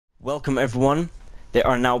Welcome everyone. There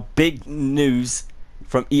are now big news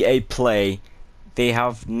from EA Play. They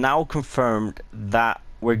have now confirmed that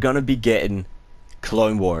we're gonna be getting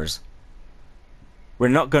Clone Wars. We're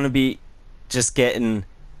not gonna be just getting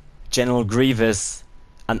General Grievous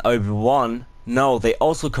and Obi-Wan. No, they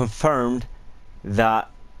also confirmed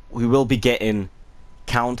that we will be getting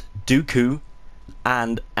Count Dooku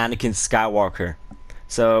and Anakin Skywalker.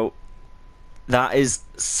 So that is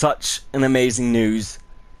such an amazing news.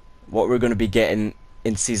 What we're going to be getting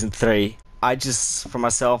in season 3. For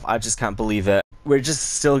myself, I just can't believe it. We're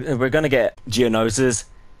going to get Geonoses.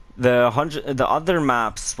 The other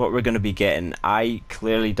maps, what we're going to be getting, I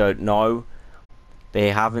clearly don't know.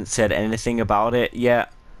 They haven't said anything about it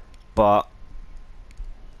yet, but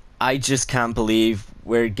I just can't believe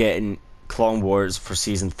we're getting Clone Wars for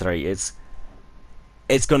season 3. It's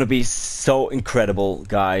going to be so incredible,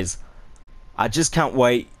 guys. I just can't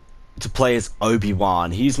wait to play as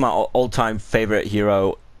Obi-Wan. He's my all-time favorite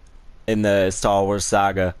hero in the Star Wars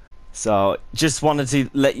saga. So just wanted to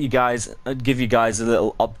give you guys a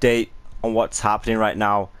little update on what's happening right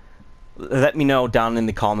now. Let me know down in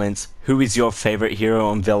the comments who is your favorite hero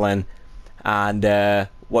and villain, and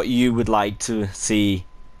what you would like to see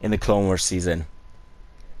in the Clone Wars season.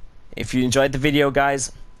 If you enjoyed the video,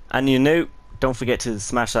 guys, and you're new, don't forget to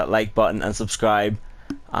smash that like button and subscribe,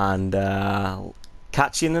 and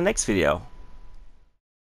catch you in the next video.